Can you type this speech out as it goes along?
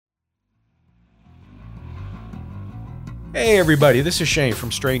Hey everybody, this is Shane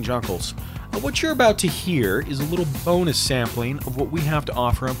from Strange Uncles. What you're about to hear is a little bonus sampling of what we have to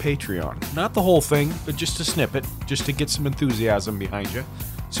offer on Patreon. Not the whole thing, but just a snippet, just to get some enthusiasm behind you.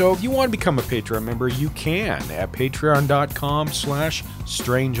 So if you want to become a Patreon member, you can at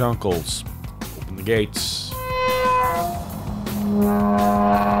patreon.com/strangeuncles. Open the gates.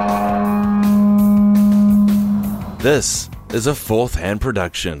 This is a Fourth Hand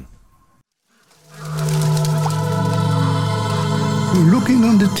production. Looking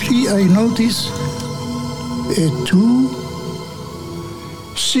on the tree, I notice two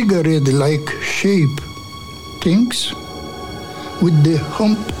cigarette-like shape things with the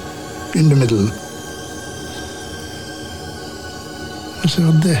hump in the middle. I said,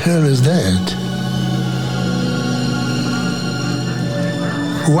 what the hell is that?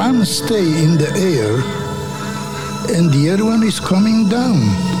 One stay in the air, and the other one is coming down,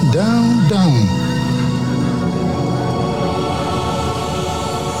 down, down.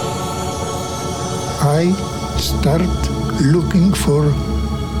 I start looking for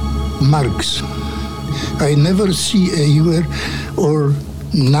marks. I never see anywhere or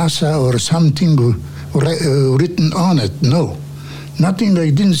NASA or something written on it. No, nothing.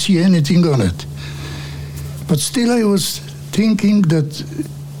 I didn't see anything on it. But still I was thinking that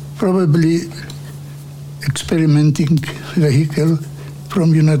probably experimenting vehicle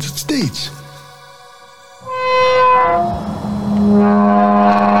from United States.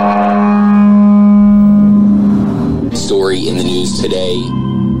 Story in the news today.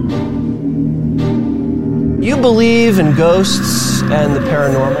 You believe in ghosts and the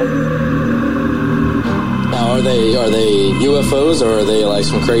paranormal? Now, are they UFOs, or are they like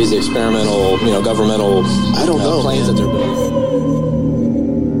some crazy experimental, governmental? I don't know, planes that they're building?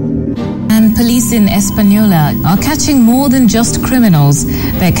 And police in Española are catching more than just criminals.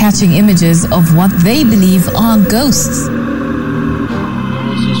 They're catching images of what they believe are ghosts.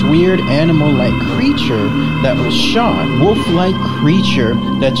 This weird animal-like creature that was shot, wolf-like creature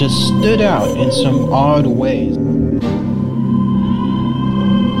that just stood out in some odd ways.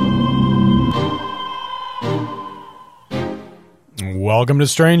 Welcome to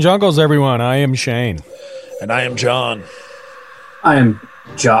Strange Uncles, everyone. I am Shane. And I am John. I am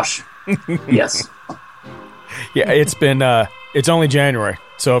Josh. Yes. Yeah, it's only January.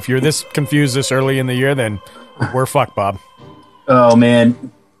 So if you're this confused this early in the year, then we're fucked, Bob. Oh,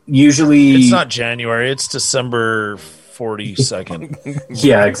 man. Usually... It's not January. It's December 42nd.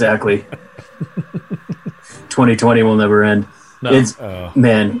 Yeah, exactly. 2020 will never end. No.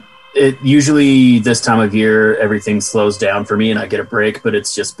 Man, usually this time of year, everything slows down for me and I get a break, but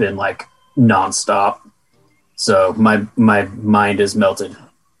it's just been like nonstop. So my mind is melted.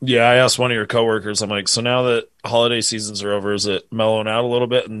 Yeah, I asked one of your coworkers, I'm like, so now that holiday seasons are over, is it mellowing out a little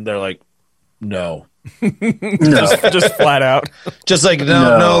bit? And they're like, no. just flat out. Just like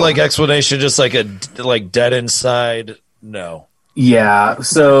no like explanation, just like dead inside. No. Yeah,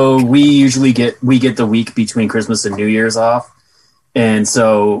 so we usually get the week between Christmas and New Year's off. And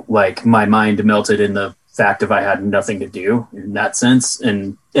so like my mind melted in the fact of I had nothing to do in that sense,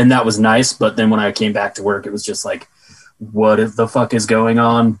 and that was nice, but then when I came back to work it was just like, what the fuck is going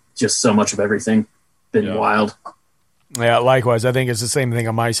on? Just so much of everything. Been wild. Yeah, likewise. I think it's the same thing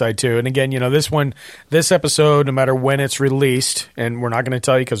on my side, too. And again, this episode, no matter when it's released, and we're not going to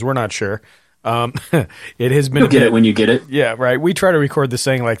tell you because we're not sure, it has been... You'll get it when you get it. Yeah, right. We try to record this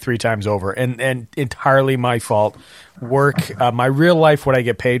thing like 3 times over, and entirely my fault. Work, my real life, what I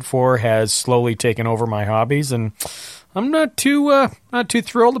get paid for, has slowly taken over my hobbies, and I'm not too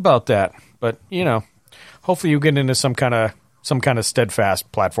thrilled about that. But, hopefully you get into some kind of steadfast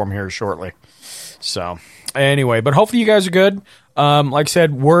platform here shortly. So... Anyway, but hopefully you guys are good. Like I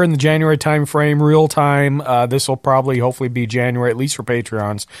said, we're in the January time frame, real time. This will probably hopefully be January, at least for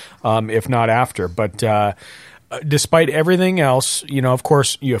Patreons, if not after. But despite everything else, of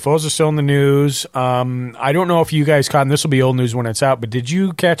course, UFOs are still in the news. I don't know if you guys caught, and this will be old news when it's out, but did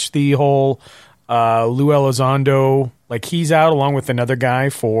you catch the whole Lou Elizondo, like he's out along with another guy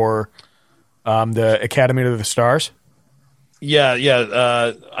for the Academy of the Stars?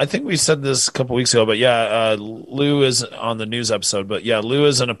 Yeah. I think we said this a couple weeks ago, but Lou is on the news episode. But yeah, Lou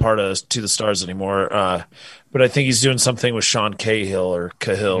isn't a part of To the Stars anymore. But I think he's doing something with Sean Cahill or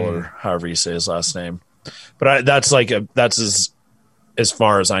however you say his last name. But that's as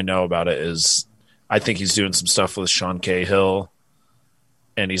far as I know about it. Is I think he's doing some stuff with Sean Cahill,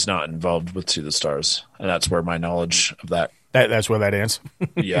 and he's not involved with To the Stars, and that's where my knowledge of that That's where that ends.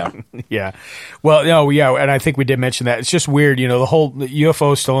 Yeah. Yeah. Well, no, yeah, and I think we did mention that. It's just weird, the whole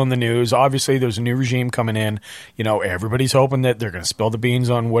UFO is still in the news. Obviously, there's a new regime coming in. Everybody's hoping that they're going to spill the beans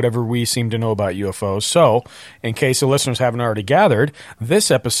on whatever we seem to know about UFOs. So, in case the listeners haven't already gathered, this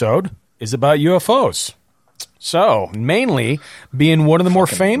episode is about UFOs. So, mainly being one of the more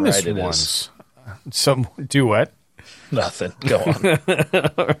famous ones. So, do what? Nothing. Go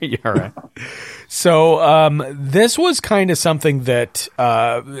on. Yeah, right. So this was kind of something that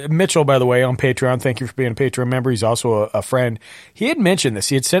Mitchell, by the way, on Patreon, thank you for being a Patreon member. He's also a friend. He had mentioned this.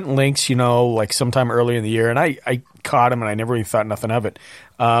 He had sent links, like sometime early in the year, and I caught him, and I never really thought nothing of it.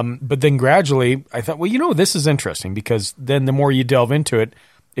 But then gradually, I thought, well, this is interesting, because then the more you delve into it,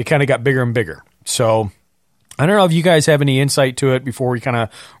 it kind of got bigger and bigger. So I don't know if you guys have any insight to it before we kind of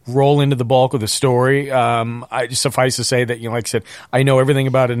roll into the bulk of the story. I just suffice to say that, like I said, I know everything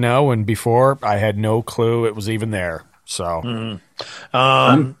about it now, and before I had no clue it was even there. So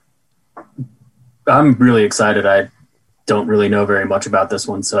I'm really excited. I don't really know very much about this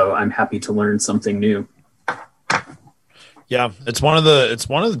one, so I'm happy to learn something new. Yeah, it's one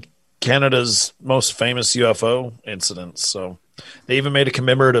of Canada's most famous UFO incidents. So they even made a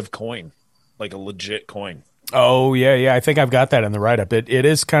commemorative coin, like a legit coin. Oh, yeah. I think I've got that in the write-up. It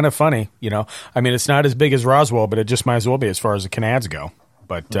is kind of funny, I mean, it's not as big as Roswell, but it just might as well be as far as the Canads go.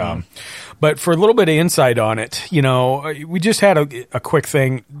 But for a little bit of insight on it, we just had a quick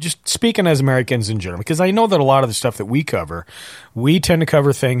thing, just speaking as Americans in general, because I know that a lot of the stuff that we cover, we tend to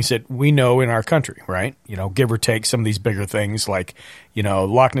cover things that we know in our country, right? Give or take some of these bigger things like,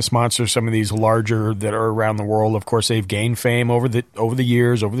 Loch Ness Monster, some of these larger that are around the world. Of course, they've gained fame over the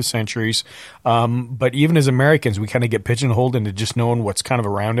years, over the centuries. But even as Americans, we kind of get pigeonholed into just knowing what's kind of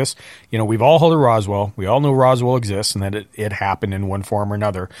around us. We've all heard of Roswell. We all know Roswell exists and that it happened in one form or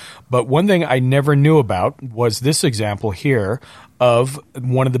another. But one thing I never knew about was this example here of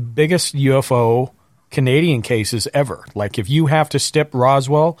one of the biggest UFO Canadian cases ever. Like, if you have to step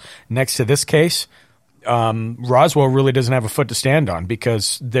Roswell next to this case, Roswell really doesn't have a foot to stand on,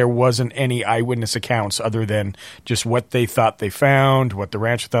 because there wasn't any eyewitness accounts other than just what they thought they found, what the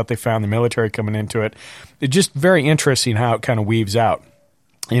rancher thought they found, the military coming into it. It's just very interesting how it kind of weaves out.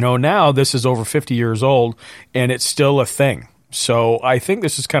 Now this is over 50 years old and it's still a thing. So I think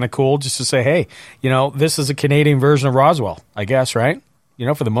this is kind of cool just to say, hey, this is a Canadian version of Roswell, I guess, right?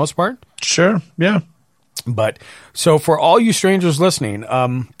 For the most part. Sure. Yeah. But so for all you strangers listening,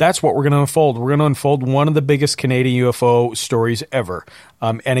 that's what we're going to unfold. We're going to unfold one of the biggest Canadian UFO stories ever.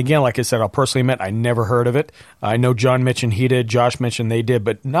 And again, like I said, I'll personally admit I never heard of it. I know John mentioned he did, Josh mentioned they did,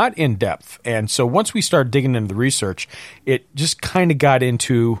 but not in depth. And so once we started digging into the research, it just kind of got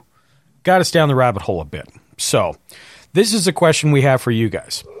us down the rabbit hole a bit. So this is a question we have for you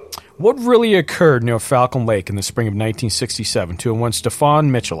guys. What really occurred near Falcon Lake in the spring of 1967 to one Stefan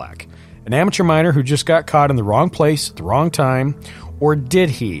Michalak? An amateur miner who just got caught in the wrong place at the wrong time, or did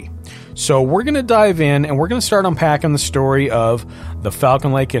he? So we're going to dive in and we're going to start unpacking the story of the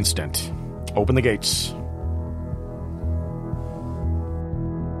Falcon Lake incident. Open the gates.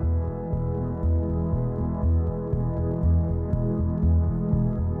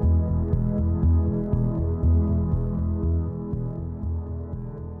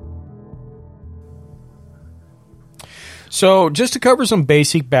 So just to cover some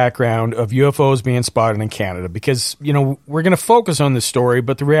basic background of UFOs being spotted in Canada, because, we're going to focus on this story,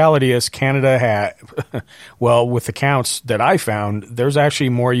 but the reality is Canada had, well, with the counts that I found, there's actually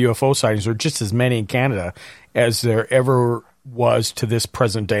more UFO sightings, or just as many in Canada as there ever was to this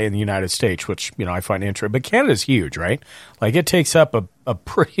present day in the United States, which, I find interesting. But Canada's huge, right? Like, it takes up a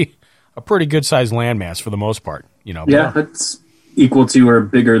pretty good sized landmass for the most part, Yeah, it's equal to or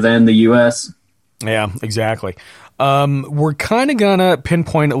bigger than the U.S. Yeah, exactly. We're kind of going to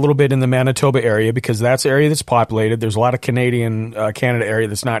pinpoint a little bit in the Manitoba area because that's the area that's populated. There's a lot of Canada area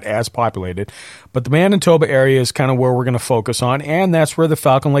that's not as populated. But the Manitoba area is kind of where we're going to focus on, and that's where the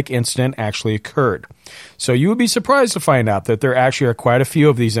Falcon Lake incident actually occurred. So you would be surprised to find out that there actually are quite a few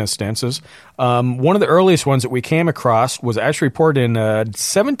of these instances. One of the earliest ones that we came across was actually reported in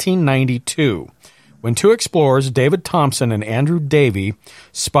 1792. When two explorers, David Thompson and Andrew Davy,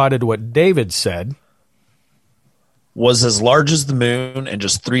 spotted what David said was as large as the moon and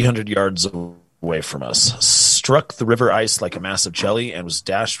just 300 yards away from us, struck the river ice like a massive jelly, and was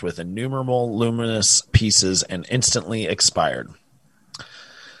dashed with innumerable luminous pieces and instantly expired.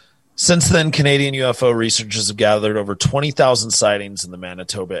 Since then, Canadian UFO researchers have gathered over 20,000 sightings in the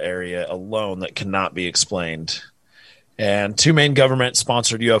Manitoba area alone that cannot be explained. And two main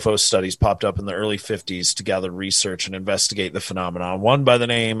government-sponsored UFO studies popped up in the early 50s to gather research and investigate the phenomenon, one by the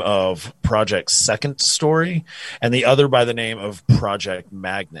name of Project Second Story and the other by the name of Project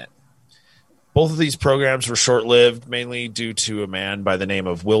Magnet. Both of these programs were short-lived, mainly due to a man by the name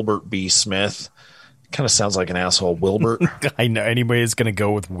of Wilbert B. Smith. Kind of sounds like an asshole, Wilbert. I know anybody is going to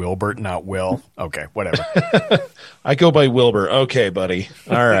go with Wilbert, not Will. Okay, whatever. I go by Wilbur. Okay, buddy.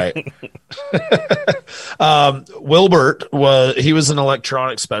 All right. Wilbert was an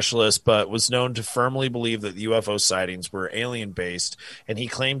electronics specialist, but was known to firmly believe that the UFO sightings were alien based, and he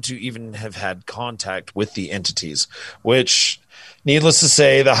claimed to even have had contact with the entities, which, needless to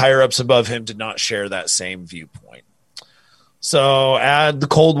say, the higher ups above him did not share that same viewpoint. So add the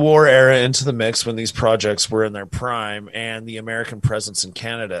Cold War era into the mix when these projects were in their prime and the American presence in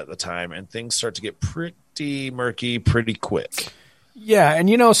Canada at the time, and things start to get pretty murky pretty quick. Yeah,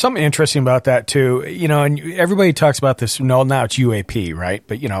 and something interesting about that too, and everybody talks about this, now it's UAP, right?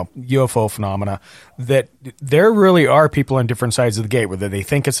 But, UFO phenomena, that there really are people on different sides of the gate, whether they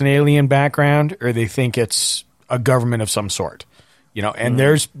think it's an alien background or they think it's a government of some sort, and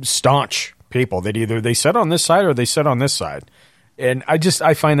there's staunch people that either they sit on this side or they sit on this side. And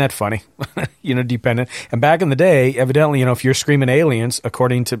I find that funny, dependent. And back in the day, evidently, if you're screaming aliens,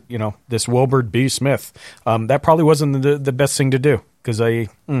 according to, this Wilbert B. Smith, that probably wasn't the best thing to do, because I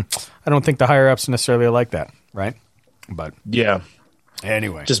don't think the higher ups necessarily like that. Right. But yeah,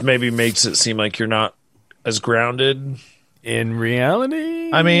 anyway, just maybe makes it seem like you're not as grounded in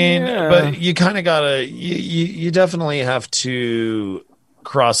reality. I mean, but you kind of gotta, you definitely have to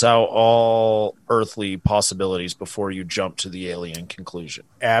cross out all earthly possibilities before you jump to the alien conclusion.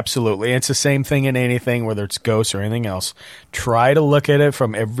 Absolutely. It's the same thing in anything, whether it's ghosts or anything else. Try to look at it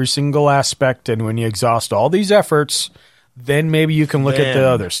from every single aspect, and when you exhaust all these efforts, then maybe you can look at the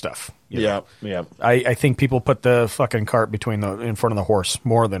other stuff. Yeah. I think people put the fucking cart in front of the horse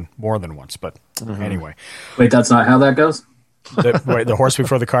more than once, but anyway. Wait, that's not how that goes? The horse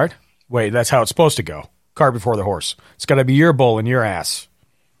before the cart? Wait, that's how it's supposed to go. Cart before the horse. It's got to be your bull and your ass.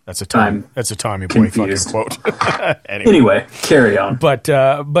 That's a Tommy Boy fucking quote. Anyway, carry on. But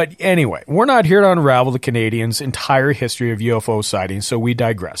anyway, we're not here to unravel the Canadians' entire history of UFO sightings, so we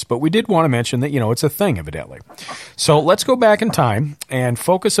digress. But we did want to mention that, it's a thing, evidently. So let's go back in time and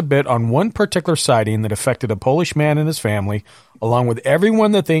focus a bit on one particular sighting that affected a Polish man and his family, along with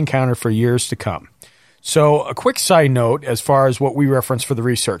everyone that they encountered for years to come. So a quick side note as far as what we referenced for the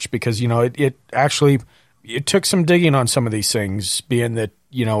research, because, it actually took some digging on some of these things, being that,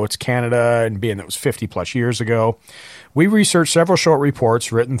 it's Canada and being that it was 50 plus years ago. We researched several short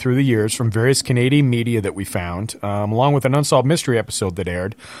reports written through the years from various Canadian media that we found, along with an Unsolved Mystery episode that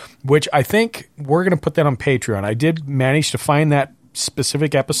aired, which I think we're going to put that on Patreon. I did manage to find that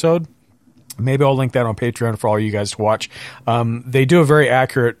specific episode. Maybe I'll link that on Patreon for all you guys to watch. They do a very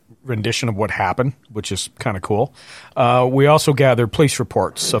accurate rendition of what happened, which is kind of cool. We also gathered police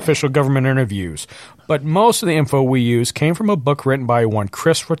reports, official government interviews, but most of the info we used came from a book written by one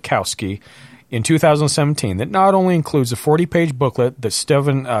Chris Rutkowski in 2017 that not only includes a 40-page booklet that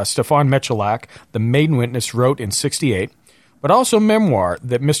Stefan Michalak, the maiden witness, wrote in 1968, but also a memoir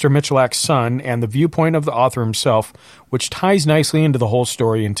that Mr. Michalak's son and the viewpoint of the author himself, which ties nicely into the whole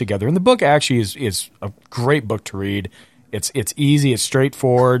story and together. And the book actually is a great book to read. It's easy, it's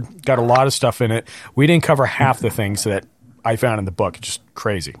straightforward, got a lot of stuff in it. We didn't cover half the things that I found in the book. It's just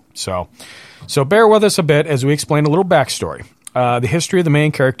crazy. So bear with us a bit as we explain a little backstory. The history of the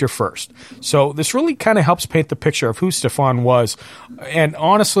main character first. So this really kind of helps paint the picture of who Stefan was. And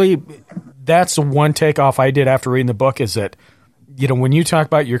honestly, that's the one takeoff I did after reading the book, is that, when you talk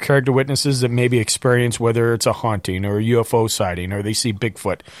about your character witnesses that maybe experience, whether it's a haunting or a UFO sighting or they see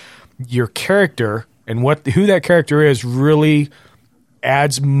Bigfoot, your character and who that character is really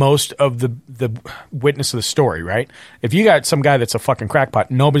adds most of the witness of the story, right? If you got some guy that's a fucking crackpot,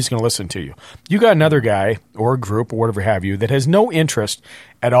 nobody's going to listen to you. You got another guy or a group or whatever have you that has no interest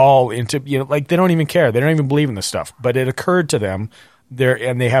at all into, like they don't even care. They don't even believe in this stuff, but it occurred to them there,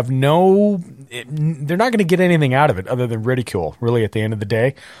 and they have they're not going to get anything out of it other than ridicule, really, at the end of the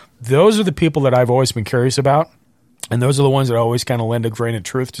day. Those are the people that I've always been curious about. And those are the ones that always kind of lend a grain of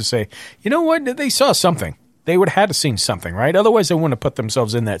truth to say, you know what, they saw something. They would have had to seen something, right? Otherwise, they wouldn't have put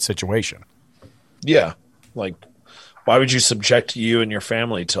themselves in that situation. Yeah. Like, why would you subject you and your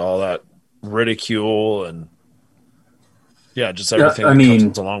family to all that ridicule and, just everything that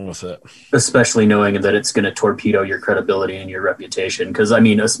comes along with it? Especially knowing that it's going to torpedo your credibility and your reputation. Because,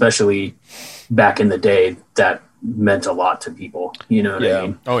 especially back in the day, that meant a lot to people. You know what I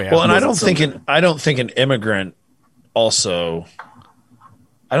mean? Oh, yeah. Well, and I don't think an immigrant also...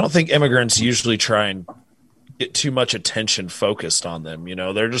 I don't think immigrants usually try and get too much attention focused on them. You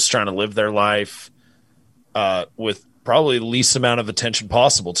know, they're just trying to live their life with probably the least amount of attention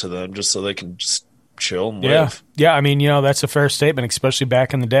possible to them, just so they can just chill and live. Yeah, I mean, you know, that's a fair statement, especially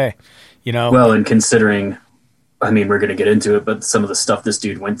back in the day. You know, well, and considering, I mean, we're going to get into it, but some of the stuff this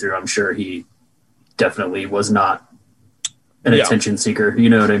dude went through, I'm sure he definitely was not an attention seeker.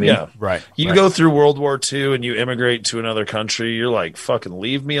 You know what I mean? Yeah, right. You go through World War II and you immigrate to another country. You're like, fucking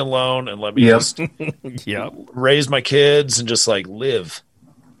leave me alone and let me just raise my kids and just like live.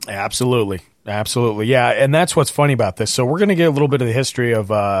 Absolutely. Yeah, and that's what's funny about this. So we're going to get a little bit of the history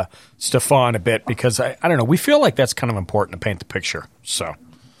of Stefan a bit, because I don't know, we feel like that's kind of important to paint the picture. So,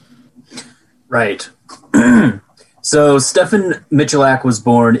 right. So Stefan Michalak was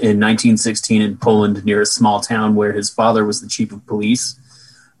born in 1916 in Poland, near a small town where his father was the chief of police.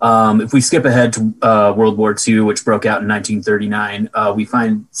 If we skip ahead to World War II, which broke out in 1939, we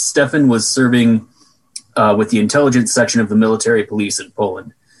find Stefan was serving with the intelligence section of the military police in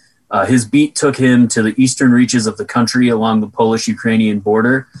Poland. His beat took him to the eastern reaches of the country along the Polish-Ukrainian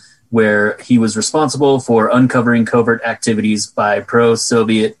border, where he was responsible for uncovering covert activities by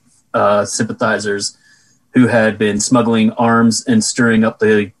pro-Soviet sympathizers who had been smuggling arms and stirring up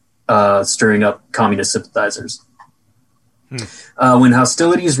communist sympathizers. When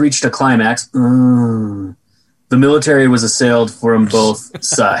hostilities reached a climax, the military was assailed from both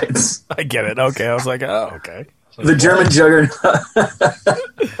sides. I get it. Okay, I was like, oh, okay. The German juggernaut.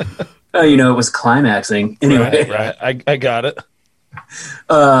 It was climaxing. Anyway, right. I got it.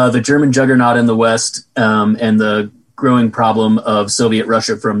 The German juggernaut in the west, and the growing problem of Soviet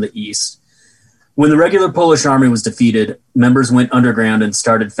Russia from the east. When the regular Polish army was defeated, members went underground and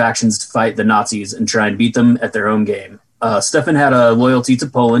started factions to fight the Nazis and try and beat them at their own game. Stefan had a loyalty to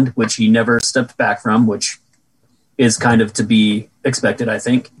Poland, which he never stepped back from, which is kind of to be expected, I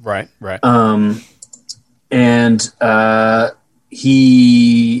think. Right. And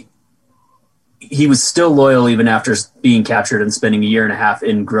he was still loyal even after being captured and spending a year and a half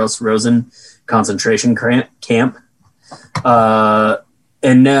in Gross Rosen concentration camp.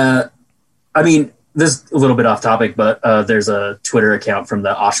 I mean, this is a little bit off topic, but there's a Twitter account from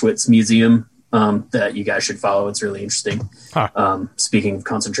the Auschwitz Museum that you guys should follow. It's really interesting. Speaking of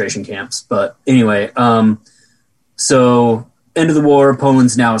concentration camps. But anyway, so end of the war,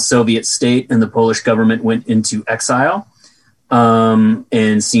 Poland's now a Soviet state, and the Polish government went into exile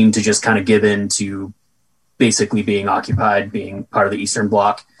and seemed to just kind of give in to basically being occupied, being part of the Eastern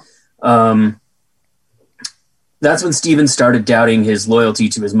Bloc. That's when Stephen started doubting his loyalty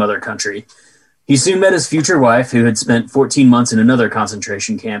to his mother country. He soon met his future wife, who had spent 14 months in another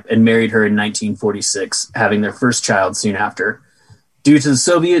concentration camp, and married her in 1946, having their first child soon after. Due to the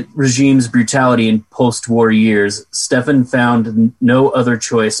Soviet regime's brutality in post-war years, Stefan found no other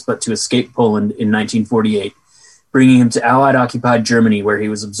choice but to escape Poland in 1948, bringing him to Allied-occupied Germany, where he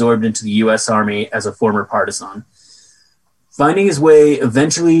was absorbed into the U.S. Army as a former partisan. Finding his way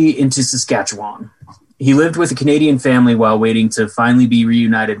eventually into Saskatchewan, he lived with a Canadian family while waiting to finally be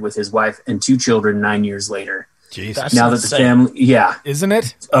reunited with his wife and 2 children 9 years later. Jeez. That's now insane. that the family, isn't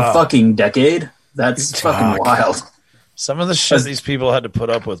it? a fucking decade? That's fucking wild. Some of the shit these people had to put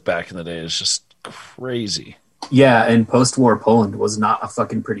up with back in the day is just crazy. Yeah, and post-war Poland was not a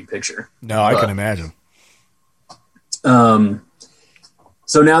fucking pretty picture. No, I can imagine.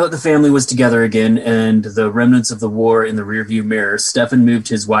 So now that the family was together again and the remnants of the war in the rearview mirror, Stefan moved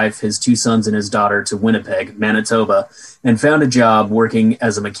his wife, his 2 sons, and his daughter to Winnipeg, Manitoba, and found a job working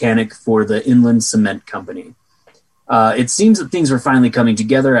as a mechanic for the Inland Cement Company. It seems that things were finally coming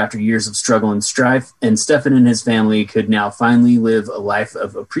together after years of struggle and strife, and Stefan and his family could now finally live a life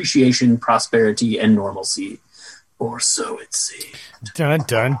of appreciation, prosperity, and normalcy. Or so it seemed. Dun,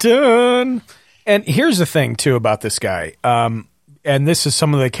 dun, dun. And here's the thing, too, about this guy. And this is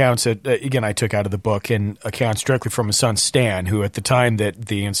some of the accounts that, again, I took out of the book, and accounts directly from his son, Stan, who at the time that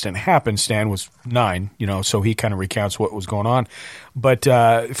the incident happened, Stan was 9, so he kind of recounts what was going on. But,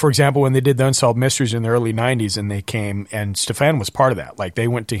 for example, when they did the Unsolved Mysteries in the early 90s, and they came, and Stefan was part of that. Like, they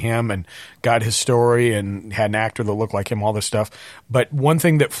went to him and got his story and had an actor that looked like him, all this stuff. But one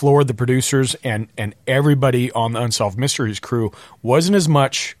thing that floored the producers and everybody on the Unsolved Mysteries crew wasn't as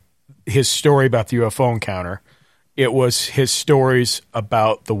much his story about the UFO encounter. It was his stories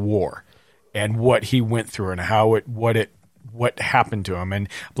about the war and what he went through and what happened to him. And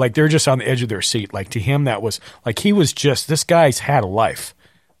like, they're just on the edge of their seat. Like, to him, that was like, he was just, this guy's had a life.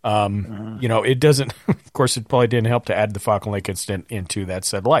 It doesn't, of course, it probably didn't help to add the Falkland Lake incident into that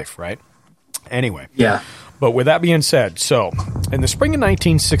said life, right? Anyway. Yeah. But with that being said, so in the spring of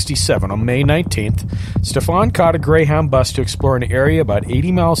 1967, on May 19th, Stefan caught a Greyhound bus to explore an area about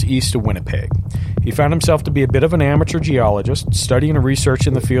 80 miles east of Winnipeg. He He found himself to be a bit of an amateur geologist, studying and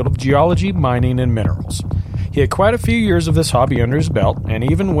researching the field of geology, mining, and minerals. He had quite a few years of this hobby under his belt, and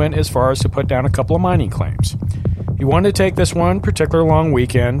even went as far as to put down a couple of mining claims. He wanted to take this one particular long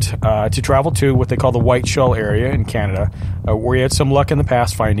weekend to travel to what they call the White Shell area in Canada, where he had some luck in the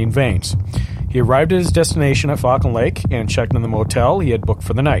past finding veins. He arrived at his destination at Falcon Lake and checked in the motel he had booked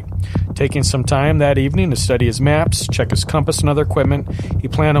for the night. Taking some time that evening to study his maps, check his compass and other equipment, he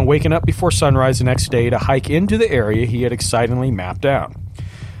planned on waking up before sunrise the next day to hike into the area he had excitingly mapped out.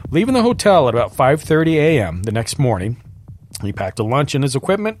 Leaving the hotel at about 5:30 a.m. the next morning, he packed a lunch in his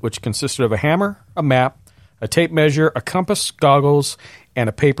equipment, which consisted of a hammer, a map, a tape measure, a compass, goggles, and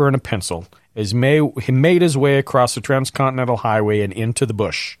a paper and a pencil. He made his way across the Transcontinental Highway and into the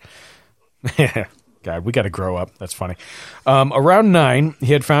bush. God, we got to grow up. That's funny. Around 9,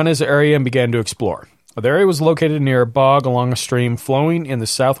 he had found his area and began to explore. The area was located near a bog along a stream flowing in the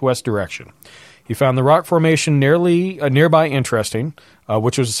southwest direction. He found the rock formation nearby interesting,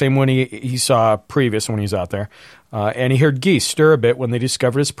 which was the same one he saw previous when he was out there. And he heard geese stir a bit when they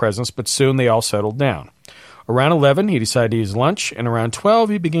discovered his presence, but soon they all settled down. Around 11, he decided to use lunch, and around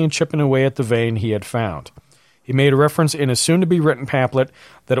 12, he began chipping away at the vein he had found. He made a reference in his soon-to-be-written pamphlet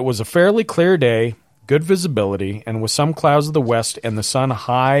that it was a fairly clear day, good visibility, and with some clouds of the west and the sun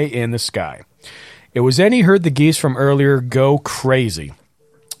high in the sky. It was then he heard the geese from earlier go crazy.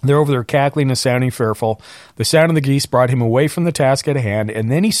 They're over there cackling and sounding fearful. The sound of the geese brought him away from the task at hand,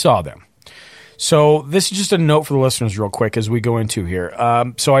 and then he saw them. So this is just a note for the listeners real quick as we go into here.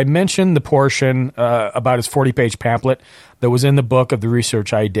 So I mentioned the portion about his 40-page pamphlet that was in the book of the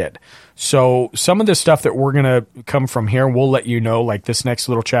research I did. So some of the stuff that we're going to come from here, we'll let you know, like this next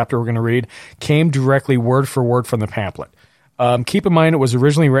little chapter we're going to read, came directly word for word from the pamphlet. Keep in mind it was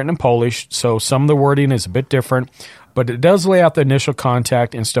originally written in Polish, so some of the wording is a bit different, but it does lay out the initial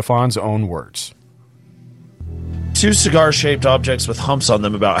contact in Stefan's own words. 2 cigar-shaped objects with humps on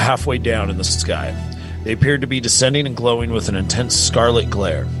them about halfway down in the sky. They appeared to be descending and glowing with an intense scarlet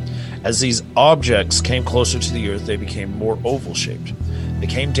glare. As these objects came closer to the earth, they became more oval-shaped. They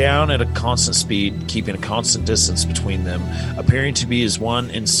came down at a constant speed, keeping a constant distance between them, appearing to be as one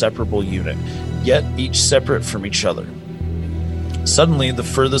inseparable unit, yet each separate from each other. Suddenly, the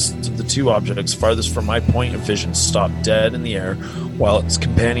furthest of the 2 objects, farthest from my point of vision, stopped dead in the air, while its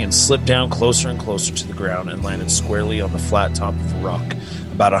companion slipped down closer and closer to the ground and landed squarely on the flat top of a rock,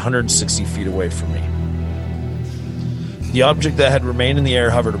 about 160 feet away from me. The object that had remained in the air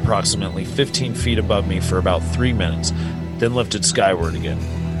hovered approximately 15 feet above me for about 3 minutes, then lifted skyward again.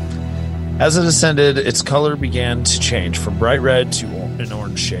 As it ascended, its color began to change from bright red to an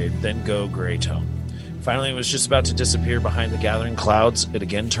orange shade, then go gray tone. Finally, it was just about to disappear behind the gathering clouds. It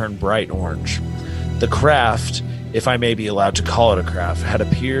again turned bright orange. The craft, if I may be allowed to call it a craft, had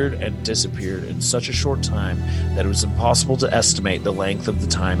appeared and disappeared in such a short time that it was impossible to estimate the length of the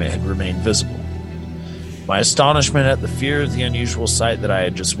time it had remained visible. My astonishment at the fear of the unusual sight that I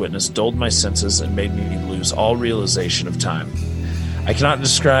had just witnessed dulled my senses and made me lose all realization of time. I cannot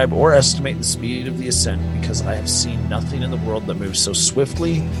describe or estimate the speed of the ascent because I have seen nothing in the world that moves so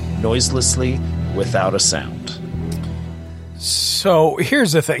swiftly, noiselessly, without a sound. So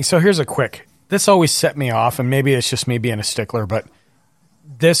here's the thing. So here's a quick. This always set me off, and maybe it's just me being a stickler, but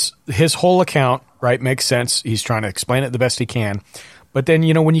his whole account, right, makes sense. He's trying to explain it the best he can. But then,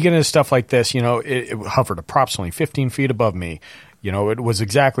 when you get into stuff like this, it hovered approximately 15 feet above me. It was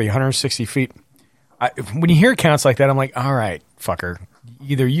exactly 160 feet. When you hear accounts like that, I'm like, all right, fucker.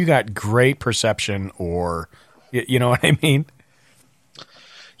 Either you got great perception or, you know what I mean?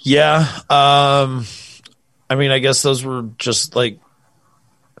 Yeah. I guess those were just like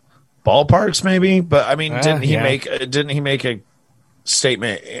ballparks maybe, but didn't he make a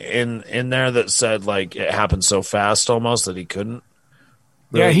statement in there that said like it happened so fast almost that he couldn't?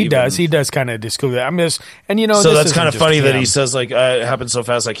 Really he does. He does kind of disclose that. So that's kind of funny that he says like it happened so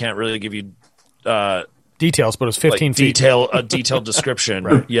fast I can't really give you details, but it was 15 feet. A detailed description.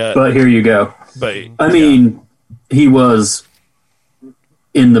 Right. Yeah. But here you go. But he was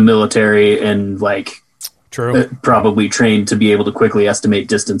in the military and true, probably trained to be able to quickly estimate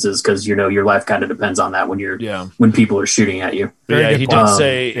distances because your life kind of depends on that when people are shooting at you. He did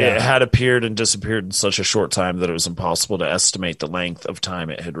say it had appeared and disappeared in such a short time that it was impossible to estimate the length of time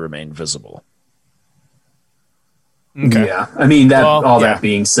it had remained visible. Okay. Yeah, that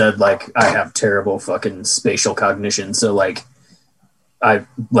being said, I have terrible fucking spatial cognition, so I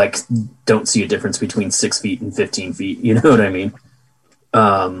don't see a difference between 6 feet and 15 feet. You know what I mean?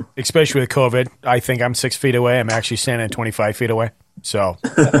 Especially with COVID, I think I'm 6 feet away. I'm actually standing 25 feet away. So,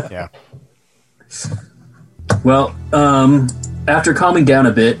 yeah. Well, after calming down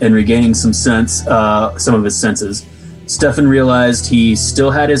a bit and regaining some of his senses, Stefan realized he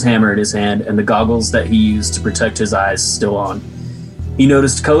still had his hammer in his hand and the goggles that he used to protect his eyes still on. He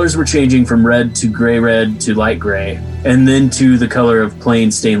noticed colors were changing from red to gray red to light gray, and then to the color of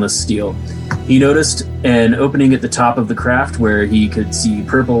plain stainless steel. He noticed an opening at the top of the craft where he could see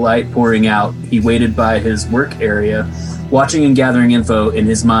purple light pouring out. He waited by his work area, watching and gathering info in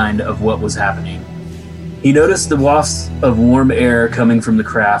his mind of what was happening. He noticed the wafts of warm air coming from the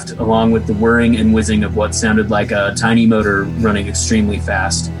craft, along with the whirring and whizzing of what sounded like a tiny motor running extremely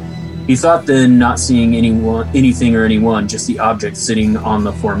fast. He thought then, not seeing anything or anyone, just the object sitting on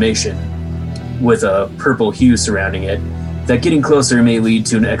the formation, with a purple hue surrounding it, that getting closer may lead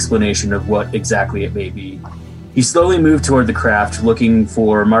to an explanation of what exactly it may be. He slowly moved toward the craft, looking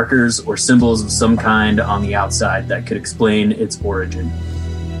for markers or symbols of some kind on the outside that could explain its origin.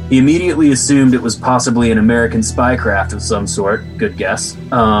 He immediately assumed it was possibly an American spy craft of some sort, good guess,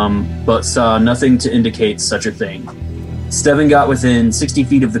 but saw nothing to indicate such a thing. Stefan got within 60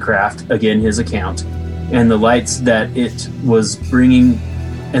 feet of the craft, again his account, and the lights that it was bringing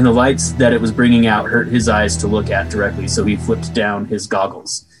out hurt his eyes to look at directly, so he flipped down his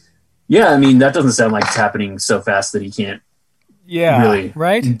goggles. Yeah, I mean, that doesn't sound like it's happening so fast that he can't really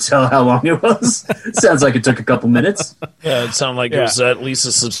tell how long it was. It sounds like it took a couple minutes. Yeah, it sounded like it was at least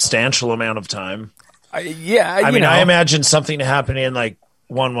a substantial amount of time. I imagine something happening in like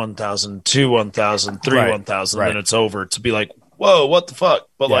 1,000, 2 1,000, 3 1,000, then it's over. To be like, whoa, what the fuck?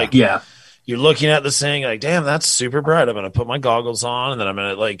 But you're looking at this thing like, damn, that's super bright. I'm going to put my goggles on, and then I'm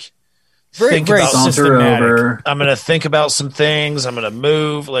going to think about over. I'm going to think about some things. I'm going to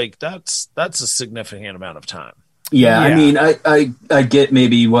move. Like that's a significant amount of time. Yeah, I mean, I get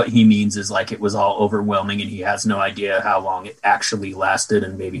maybe what he means is like it was all overwhelming and he has no idea how long it actually lasted,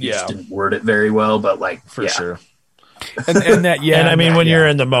 and maybe he just didn't word it very well, but for sure. And that, and I mean, when you're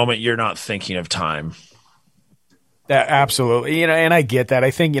in the moment, you're not thinking of time. Absolutely. And I get that.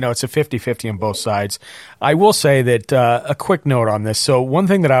 I think, it's a 50-50 on both sides. I will say that a quick note on this. So one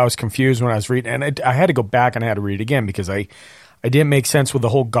thing that I was confused when I was reading, and I had to go back and I had to read it again because I didn't make sense with the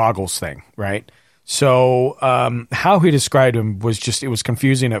whole goggles thing, right? So how he described him was it was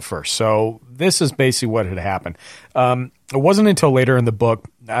confusing at first. So this is basically what had happened. It wasn't until later in the book,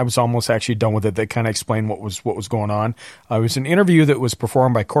 I was almost actually done with it, that kind of explained what was going on. It was an interview that was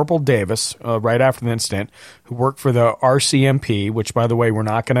performed by Corporal Davis right after the incident, who worked for the RCMP, which, by the way, we're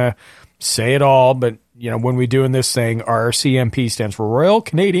not going to say it all, but when we doing this thing, RCMP stands for Royal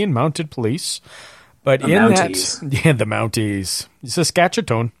Canadian Mounted Police. But the Mounties,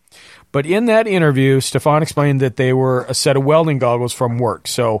 Saskatchewan. But in that interview, Stefan explained that they were a set of welding goggles from work.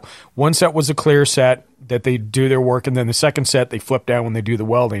 So one set was a clear set that they do their work, and then the second set they flip down when they do the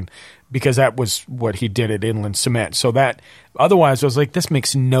welding, because that was what he did at Inland Cement. So that, otherwise I was like, this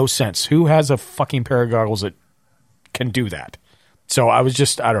makes no sense. Who has a fucking pair of goggles that can do that? So I was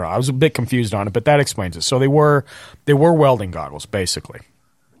just, I don't know, I was a bit confused on it, but that explains it. So they were welding goggles, basically.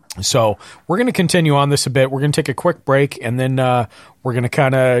 So we're going to continue on this a bit. We're going to take a quick break, and then we're going to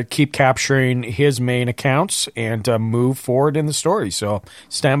kind of keep capturing his main accounts and move forward in the story. So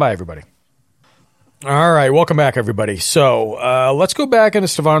stand by, everybody. All right, welcome back, everybody. So let's go back into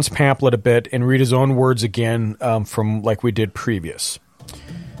Stefan's pamphlet a bit and read his own words again from like we did previous.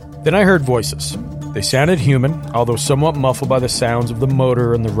 Then I heard voices. They sounded human, although somewhat muffled by the sounds of the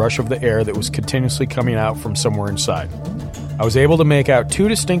motor and the rush of the air that was continuously coming out from somewhere inside. I was able to make out two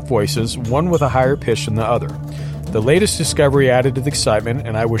distinct voices, one with a higher pitch than the other. The latest discovery added to the excitement,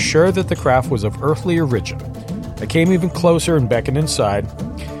 and I was sure that the craft was of earthly origin. I came even closer and beckoned inside,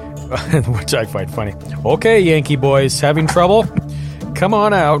 which I find funny. Okay, Yankee boys, having trouble? Come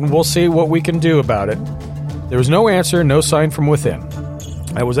on out and we'll see what we can do about it. There was no answer, no sign from within.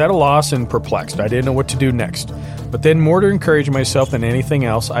 I was at a loss and perplexed. I didn't know what to do next. But then, more to encourage myself than anything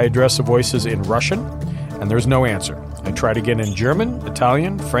else, I addressed the voices in Russian, and there was no answer. I tried again in German,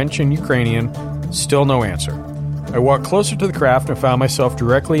 Italian, French, and Ukrainian. Still no answer. I walked closer to the craft and found myself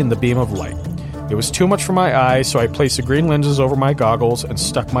directly in the beam of light. It was too much for my eyes, so I placed the green lenses over my goggles and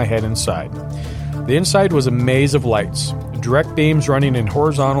stuck my head inside. The inside was a maze of lights, direct beams running in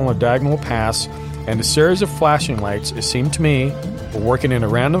horizontal and diagonal paths, and a series of flashing lights, it seemed to me, were working in a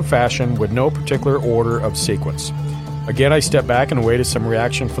random fashion with no particular order of sequence. Again, I stepped back and awaited some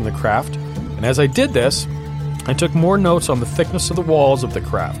reaction from the craft, and as I did this, I took more notes on the thickness of the walls of the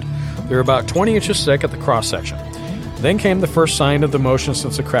craft. They were about 20 inches thick at the cross-section. Then came the first sign of the motion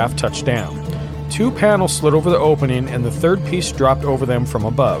since the craft touched down. Two panels slid over the opening, and the third piece dropped over them from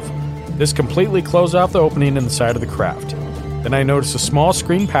above. This completely closed off the opening in the side of the craft. Then I noticed a small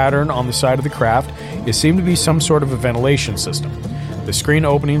screen pattern on the side of the craft. It seemed to be some sort of a ventilation system. The screen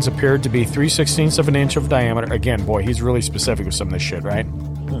openings appeared to be 3/16 of an inch of diameter. Again, boy, he's really specific with some of this shit, right?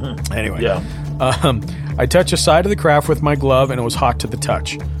 Anyway. Yeah. I touched the side of the craft with my glove, and it was hot to the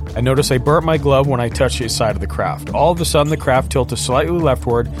touch. I noticed I burnt my glove when I touched the side of the craft. All of a sudden, the craft tilted slightly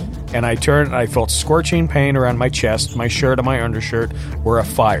leftward, and I turned and I felt scorching pain around my chest. My shirt and my undershirt were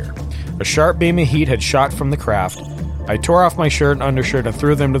afire. A sharp beam of heat had shot from the craft. I tore off my shirt and undershirt and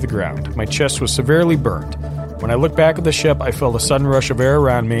threw them to the ground. My chest was severely burned. When I looked back at the ship, I felt a sudden rush of air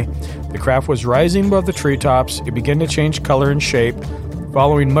around me. The craft was rising above the treetops. It began to change color and shape,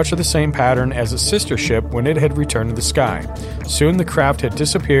 following much of the same pattern as its sister ship when it had returned to the sky. Soon the craft had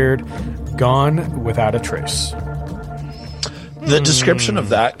disappeared, gone without a trace. The description of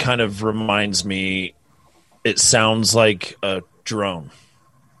that kind of reminds me, it sounds like a drone.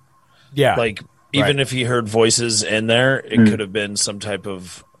 Yeah. Like, even if he heard voices in there, it could have been some type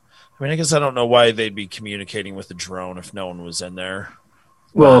of... I mean, I guess I don't know why they'd be communicating with a drone if no one was in there.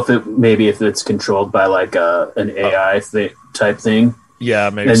 Well, if it's controlled by like an AI type thing. Yeah,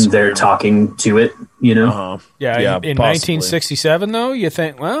 maybe. And they're talking to it, you know? Yeah, in 1967, though, you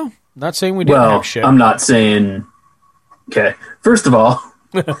think, well, not saying we didn't have shit. I'm not saying... Okay, first of all,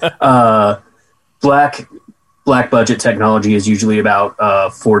 black budget technology is usually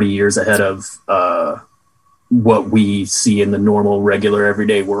about 40 years ahead of what we see in the normal, regular,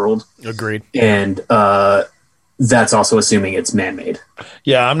 everyday world. Agreed. And that's also assuming it's man-made.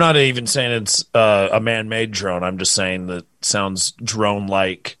 Yeah, I'm not even saying it's a man-made drone. I'm just saying that sounds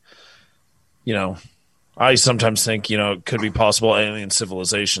drone-like. You know, I sometimes think, you know, it could be possible alien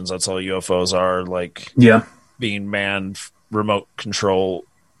civilizations. That's all UFOs are, like being manned, remote control,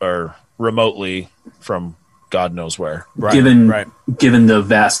 or remotely from God knows where. Given the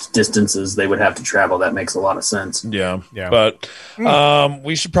vast distances they would have to travel, that makes a lot of sense. Yeah. But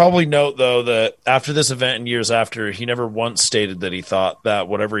we should probably note, though, that after this event and years after, he never once stated that he thought that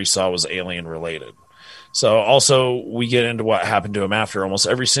whatever he saw was alien related. So also we get into what happened to him after. Almost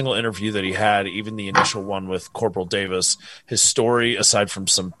every single interview that he had, even the initial one with Corporal Davis, his story, aside from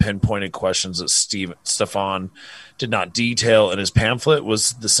some pinpointed questions that Stefan did not detail in his pamphlet,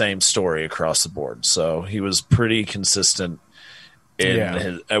 was the same story across the board. So he was pretty consistent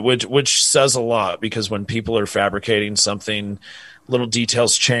in his, which says a lot, because when people are fabricating something, little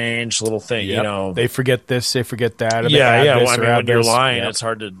details change, little thing, you know, they forget this, they forget that. Well, I mean, when you're lying, it's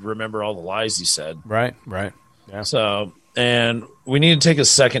hard to remember all the lies you said. Right. Yeah. So, and we need to take a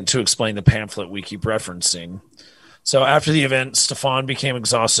second to explain the pamphlet we keep referencing. So after the event, Stefan became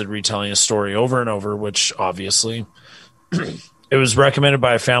exhausted retelling his story over and over, which obviously it was recommended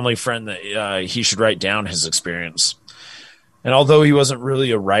by a family friend that he should write down his experience. And although he wasn't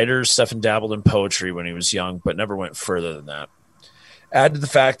really a writer, Stefan dabbled in poetry when he was young, but never went further than that. Add to the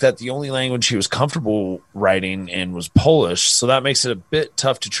fact that the only language he was comfortable writing in was Polish, so that makes it a bit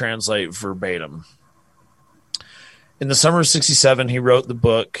tough to translate verbatim. In the summer of '67, he wrote the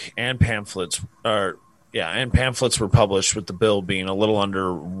book, and pamphlets were published, with the bill being a little under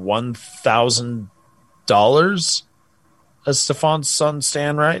 $1,000, as Stefan's son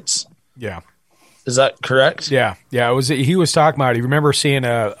Stan writes. Yeah. Is that correct? Yeah. It was. He was talking about. He remember seeing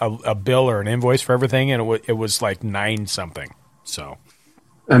a bill or an invoice for everything, and it was like 9 something. So,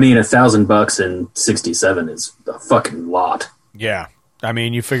 I mean, $1,000 in '67 is a fucking lot. Yeah. I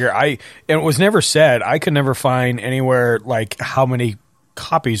mean, you figure and it was never said. I could never find anywhere like how many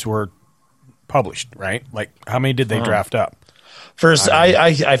copies were published, right? Like how many did they draft up? First,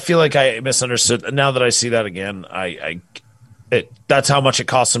 I feel like I misunderstood. Now that I see that again, that's how much it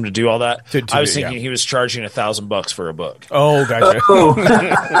cost him to do all that. I was thinking he was charging $1,000 for a book. Oh, gotcha.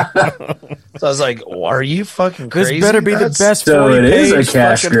 So I was like, are you fucking crazy? This better be the best. So it is a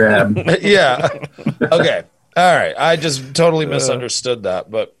cash grab. Yeah. Okay. All right. I just totally misunderstood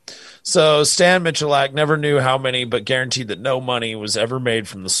that. But so Stan Michalak never knew how many, but guaranteed that no money was ever made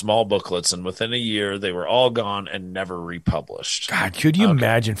from the small booklets. And within a year, they were all gone and never republished. God, could you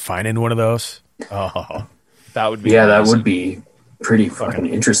imagine finding one of those? Oh, that would be amazing. That would be pretty fucking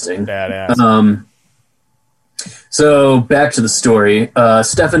interesting. Badass. So back to the story.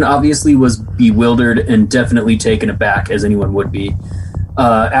 Stefan obviously was bewildered and definitely taken aback, as anyone would be.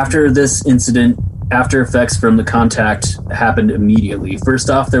 After this incident, after effects from the contact happened immediately. First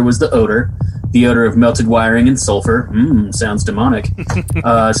off, there was the odor of melted wiring and sulfur. Sounds demonic.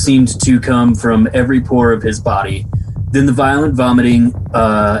 Seemed to come from every pore of his body. Then the violent vomiting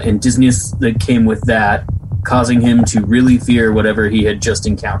and dizziness that came with that, causing him to really fear whatever he had just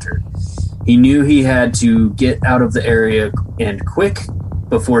encountered. He knew he had to get out of the area and quick,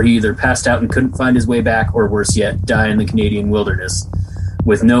 before he either passed out and couldn't find his way back, or worse yet, die in the Canadian wilderness,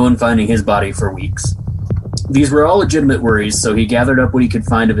 with no one finding his body for weeks. These were all legitimate worries, so he gathered up what he could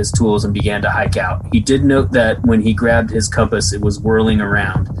find of his tools and began to hike out. He did note that when he grabbed his compass, it was whirling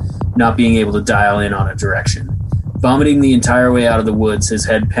around, not being able to dial in on a direction. Vomiting the entire way out of the woods, his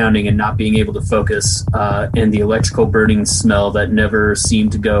head pounding and not being able to focus, and the electrical burning smell that never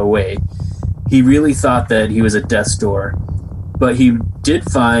seemed to go away, he really thought that he was at death's door. But he did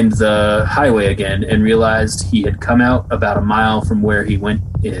find the highway again and realized he had come out about a mile from where he went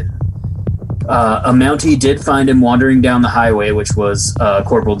in. A Mountie did find him wandering down the highway, which was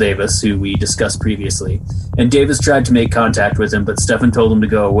Corporal Davis, who we discussed previously. And Davis tried to make contact with him, but Stefan told him to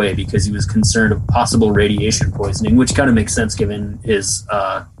go away because he was concerned of possible radiation poisoning, which kind of makes sense given his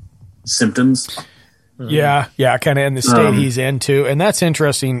symptoms. Yeah, kind of in the state he's in, too. And that's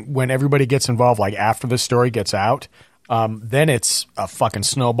interesting when everybody gets involved, like after the story gets out, then it's a fucking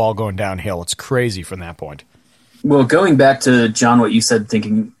snowball going downhill. It's crazy from that point. Well, going back to, John, what you said,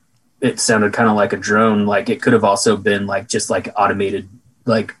 thinking it sounded kind of like a drone, like it could have also been like just like automated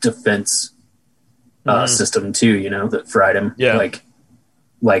like defense system too, you know, that fried him. Yeah.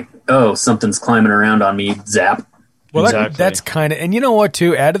 Like, oh, something's climbing around on me, zap. Well, Exactly. that's kind of, and you know what,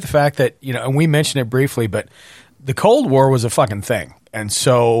 too, add to the fact that, you know, and we mentioned it briefly, but the Cold War was a fucking thing. And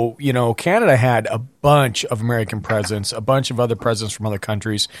so, you know, Canada had a bunch of American presidents, a bunch of other presidents from other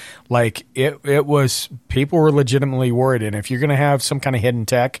countries. Like, it was, people were legitimately worried. And if you're going to have some kind of hidden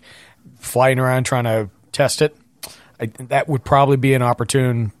tech flying around trying to test it, that would probably be an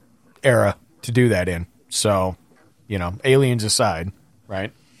opportune era to do that in. So, you know, aliens aside,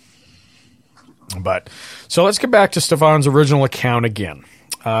 right? But so let's get back to Stefan's original account again.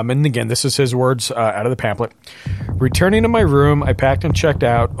 And again, this is his words out of the pamphlet. Returning to my room, I packed and checked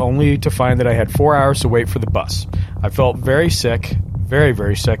out, only to find that I had 4 hours to wait for the bus. I felt very sick, very,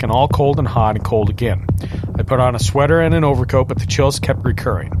 very sick, and all cold and hot and cold again. I put on a sweater and an overcoat, but the chills kept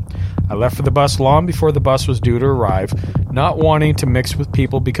recurring. I left for the bus long before the bus was due to arrive, not wanting to mix with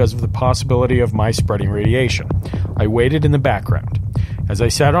people because of the possibility of my spreading radiation. I waited in the background. As I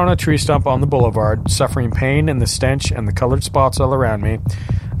sat on a tree stump on the boulevard, suffering pain and the stench and the colored spots all around me,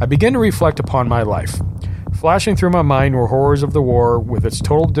 I began to reflect upon my life. Flashing through my mind were horrors of the war with its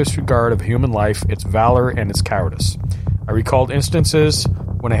total disregard of human life, its valor, and its cowardice. I recalled instances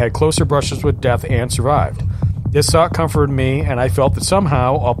when I had closer brushes with death and survived. This thought comforted me, and I felt that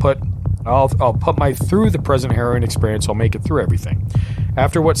somehow I'll put my through the present harrowing experience. I'll make it through everything.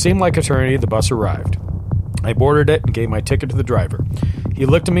 After what seemed like eternity, the bus arrived. I boarded it and gave my ticket to the driver. He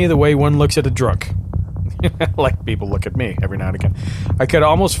looked at me the way one looks at a drunk. Like people look at me every now and again. I could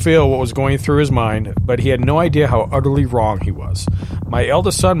almost feel what was going through his mind, but he had no idea how utterly wrong he was. My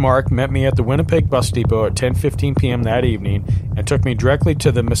eldest son, Mark, met me at the Winnipeg bus depot at 10:15 p.m. that evening and took me directly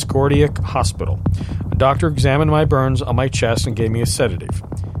to the Miscordia Hospital. A doctor examined my burns on my chest and gave me a sedative.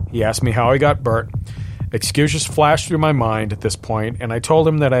 He asked me how I got burnt. Excuses flashed through my mind at this point, and I told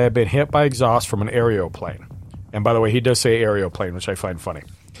him that I had been hit by exhaust from an aeroplane. And by the way, he does say aeroplane, which I find funny.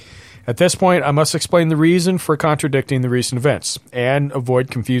 At this point, I must explain the reason for contradicting the recent events and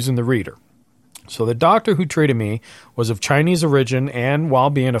avoid confusing the reader. So the doctor who treated me was of Chinese origin, and while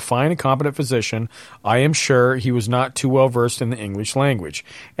being a fine and competent physician, I am sure he was not too well versed in the English language,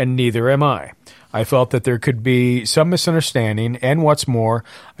 and neither am I. I felt that there could be some misunderstanding, and what's more,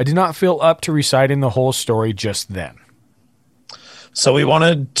 I did not feel up to reciting the whole story just then. So we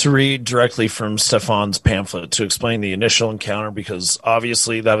wanted to read directly from Stefan's pamphlet to explain the initial encounter because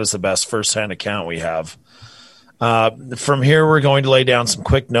obviously that is the best first-hand account we have. From here, we're going to lay down some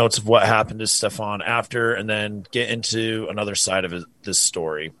quick notes of what happened to Stefan after and then get into another side of this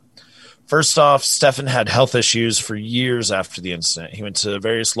story. First off, Stefan had health issues for years after the incident. He went to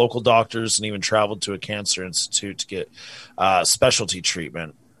various local doctors and even traveled to a cancer institute to get specialty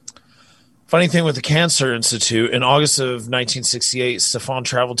treatment. Funny thing with the Cancer Institute, in August of 1968, Stefan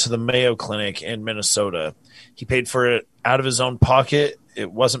traveled to the Mayo Clinic in Minnesota. He paid for it out of his own pocket.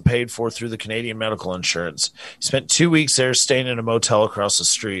 It wasn't paid for through the Canadian medical insurance. He spent 2 weeks there staying in a motel across the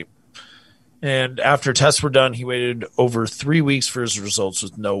street. And after tests were done, he waited over 3 weeks for his results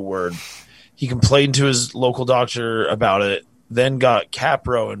with no word. He complained to his local doctor about it, then got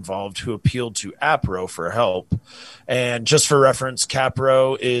CAPRO involved, who appealed to APRO for help. And just for reference,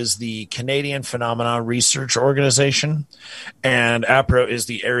 CAPRO is the Canadian Phenomenon Research Organization, and APRO is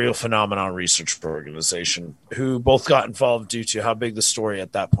the Aerial Phenomenon Research Organization, who both got involved due to how big the story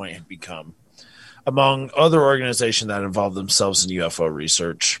at that point had become, among other organizations that involved themselves in UFO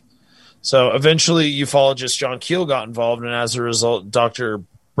research. So eventually, ufologist John Keel got involved, and as a result, Dr.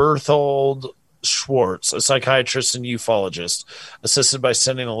 Berthold Schwartz, a psychiatrist and ufologist, assisted by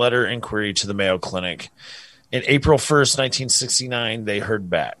sending a letter inquiry to the Mayo Clinic. In April 1st, 1969, they heard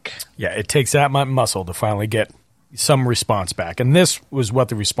back. Yeah, it takes that much muscle to finally get some response back. And this was what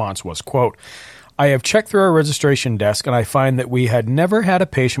the response was, quote, I have checked through our registration desk, and I find that we had never had a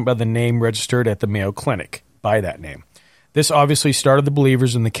patient by the name registered at the Mayo Clinic by that name. This obviously started the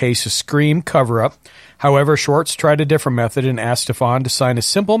believers in the case to scream cover-up. However, Schwartz tried a different method and asked Stefan to sign a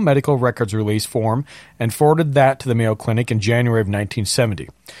simple medical records release form and forwarded that to the Mayo Clinic in January of 1970.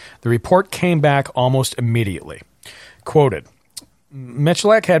 The report came back almost immediately. Quoted,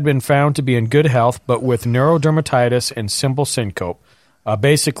 Michalak had been found to be in good health, but with neurodermatitis and simple syncope.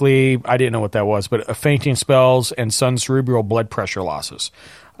 Basically, I didn't know what that was, but fainting spells and sudden cerebral blood pressure losses.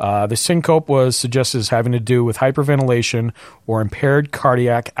 The syncope was suggested as having to do with hyperventilation or impaired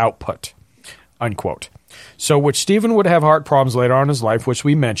cardiac output, unquote. So, which Stephen would have heart problems later on in his life, which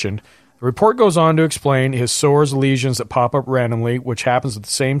we mentioned. The report goes on to explain his sores, lesions that pop up randomly, which happens at the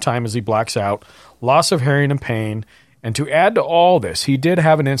same time as he blacks out, loss of hearing and pain. And to add to all this, he did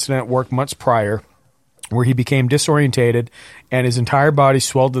have an incident at work months prior where he became disorientated and his entire body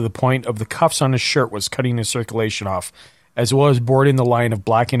swelled to the point of the cuffs on his shirt was cutting his circulation off, as well as boarding the line of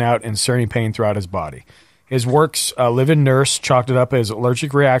blacking out and searing pain throughout his body. His works, live-in nurse, chalked it up as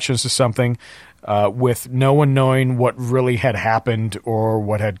allergic reactions to something with no one knowing what really had happened or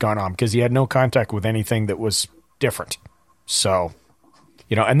what had gone on because he had no contact with anything that was different. So,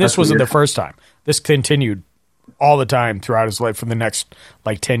 and this wasn't the first time. This continued all the time throughout his life for the next,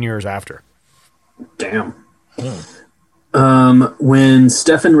 10 years after. Damn. When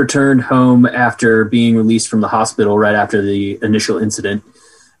Stefan returned home after being released from the hospital right after the initial incident,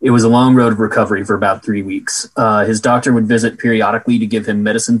 it was a long road of recovery for about 3 weeks. His doctor would visit periodically to give him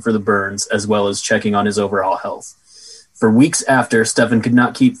medicine for the burns, as well as checking on his overall health. For weeks after, Stefan could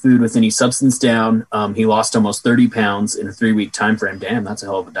not keep food with any substance down. He lost almost 30 pounds in a 3-week time frame. Damn, that's a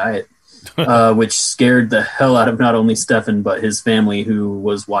hell of a diet. Which scared the hell out of not only Stefan, but his family, who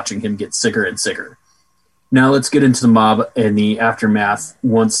was watching him get sicker and sicker. Now let's get into the mob and the aftermath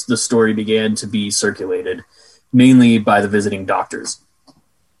once the story began to be circulated, mainly by the visiting doctors.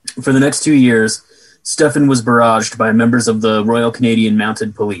 For the next 2 years, Stefan was barraged by members of the Royal Canadian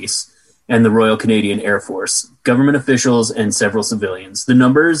Mounted Police and the Royal Canadian Air Force, government officials, and several civilians. The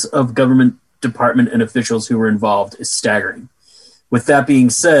numbers of government department and officials who were involved is staggering. With that being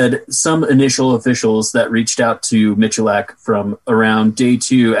said, some initial officials that reached out to Michalak from around day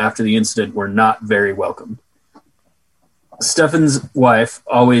 2 after the incident were not very welcome. Stefan's wife,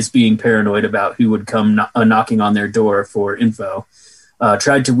 always being paranoid about who would come knocking on their door for info,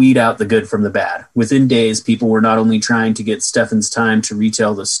 tried to weed out the good from the bad. Within days, people were not only trying to get Stefan's time to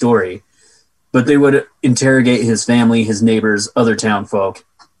retell the story, but they would interrogate his family, his neighbors, other town folk,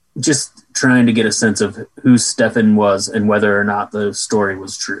 just trying to get a sense of who Stefan was and whether or not the story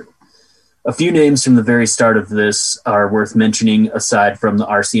was true. A few names from the very start of this are worth mentioning aside from the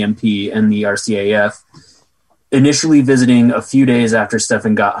RCMP and the RCAF. Initially visiting a few days after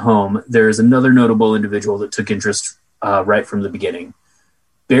Stefan got home, there is another notable individual that took interest right from the beginning.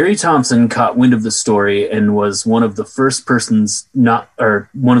 Barry Thompson caught wind of the story and was one of the first persons to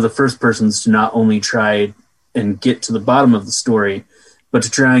not only try and get to the bottom of the story, but to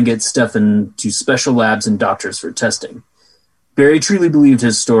try and get Stefan to special labs and doctors for testing. Barry truly believed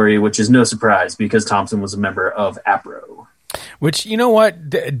his story, which is no surprise because Thompson was a member of APRO. Which, you know what?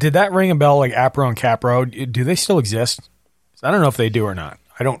 Did that ring a bell like APRO and CAPRO? Do they still exist? I don't know if they do or not.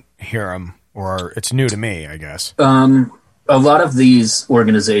 I don't hear them, or it's new to me, I guess. A lot of these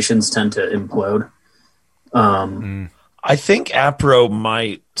organizations tend to implode. I think APRO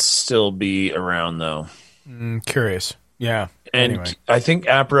might still be around, though. Curious. Yeah. And anyway. I think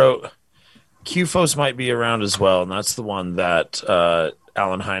APRO, QFOS might be around as well, and that's the one that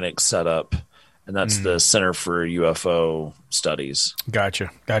Alan Hynek set up, and that's the Center for UFO Studies.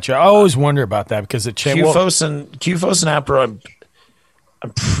 Gotcha. I always wonder about that because it changed. QFOS and APRO,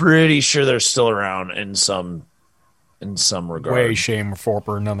 I'm pretty sure they're still around in some regard. Way, shame, or form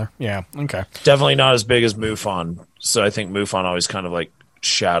or another. Yeah. Okay. Definitely not as big as MUFON. So I think MUFON always kind of like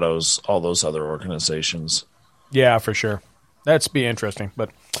shadows all those other organizations. Yeah, for sure. That's be interesting.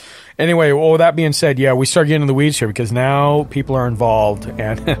 But anyway, well, with that being said, yeah, we start getting in the weeds here because now people are involved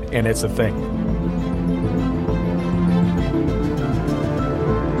and and it's a thing.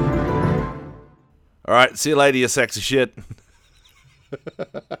 All right, see you later, you sexy shit.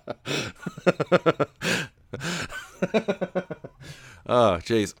 Oh,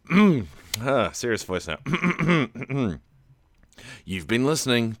 jeez. Serious voice now. You've been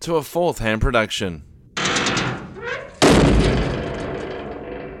listening to a Fourth Hand production.